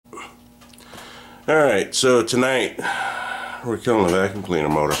Alright, so tonight we're killing the vacuum cleaner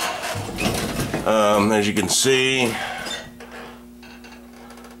motor. As you can see,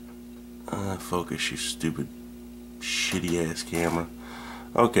 focus, you stupid shitty ass camera.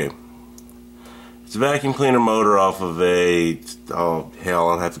 Okay, it's a vacuum cleaner motor off of a, oh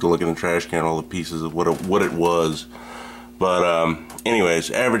hell, I'll have to go look in the trash can, all the pieces of what it was. But anyways,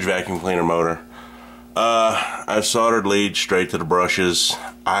 average vacuum cleaner motor. I've soldered leads straight to the brushes.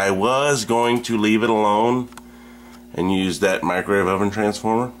 I was going to leave it alone and use that microwave oven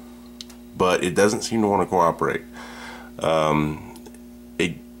transformer, but it doesn't seem to want to cooperate.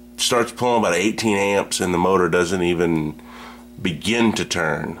 It starts pulling about 18 amps and the motor doesn't even begin to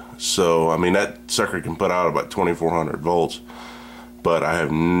turn. So I mean, that sucker can put out about 2400 volts, but I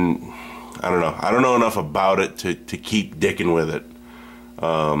don't know enough about it to keep dicking with it.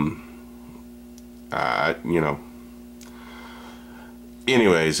 You know,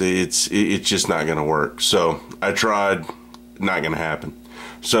 anyways, it's just not gonna work. So I tried, not gonna happen.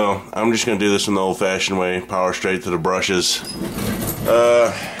 So I'm just gonna do this in the old-fashioned way, power straight to the brushes.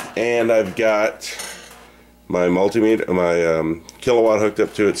 And I've got my multimeter, my kilowatt hooked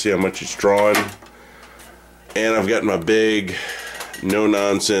up to it, see how much it's drawing. And I've got my big, no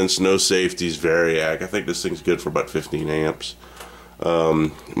nonsense, no safeties Variac. I think this thing's good for about 15 amps.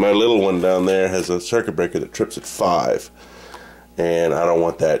 My little one down there has a circuit breaker that trips at 5, and I don't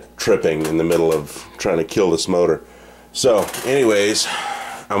want that tripping in the middle of trying to kill this motor. So anyways,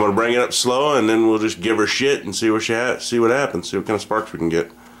 I'm gonna bring it up slow and then we'll just give her shit and see what happens, see what kind of sparks we can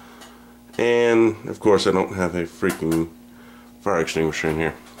get. And of course I don't have a freaking fire extinguisher in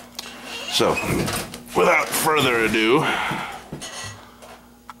here. So without further ado,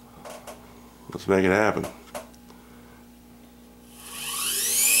 let's make it happen.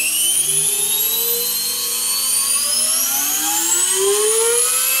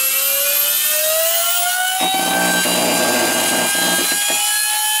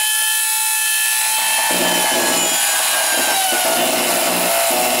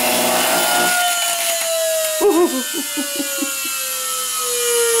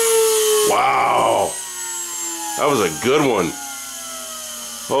 Wow, that was a good one.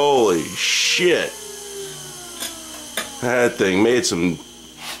 Holy shit, that thing made some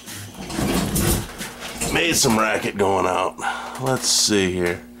racket going out. Let's see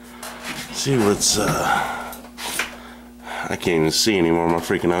here, see what's I can't even see anymore, my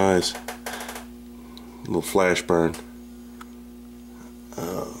freaking eyes. A little flash burn.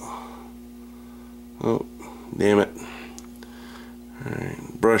 Oh, damn it.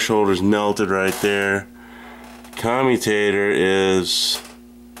 Alright, brush holder's melted right there. Commutator is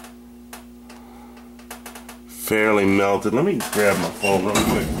fairly melted. Let me grab my phone real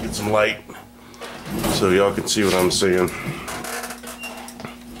quick and get some light so y'all can see what I'm seeing.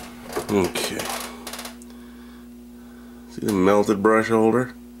 Okay. See the melted brush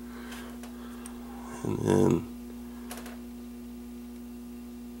holder? And then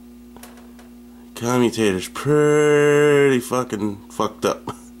commutator's pretty fucking fucked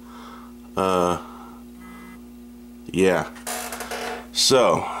up. Yeah.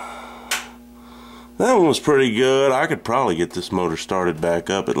 So that one was pretty good. I could probably get this motor started back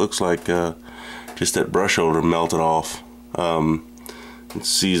up. It looks like just that brush holder melted off. It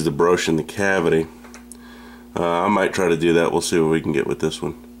seized the brush in the cavity. I might try to do that. We'll see what we can get with this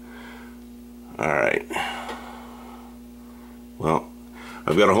one. Alright. Well,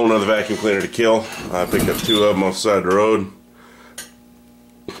 I've got a whole nother vacuum cleaner to kill. I picked up 2 of them off the side of the road.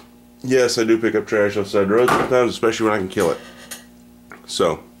 Yes, I do pick up trash off the side of the road sometimes, especially when I can kill it.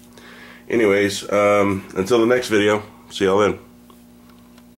 So, anyways, until the next video, see y'all then.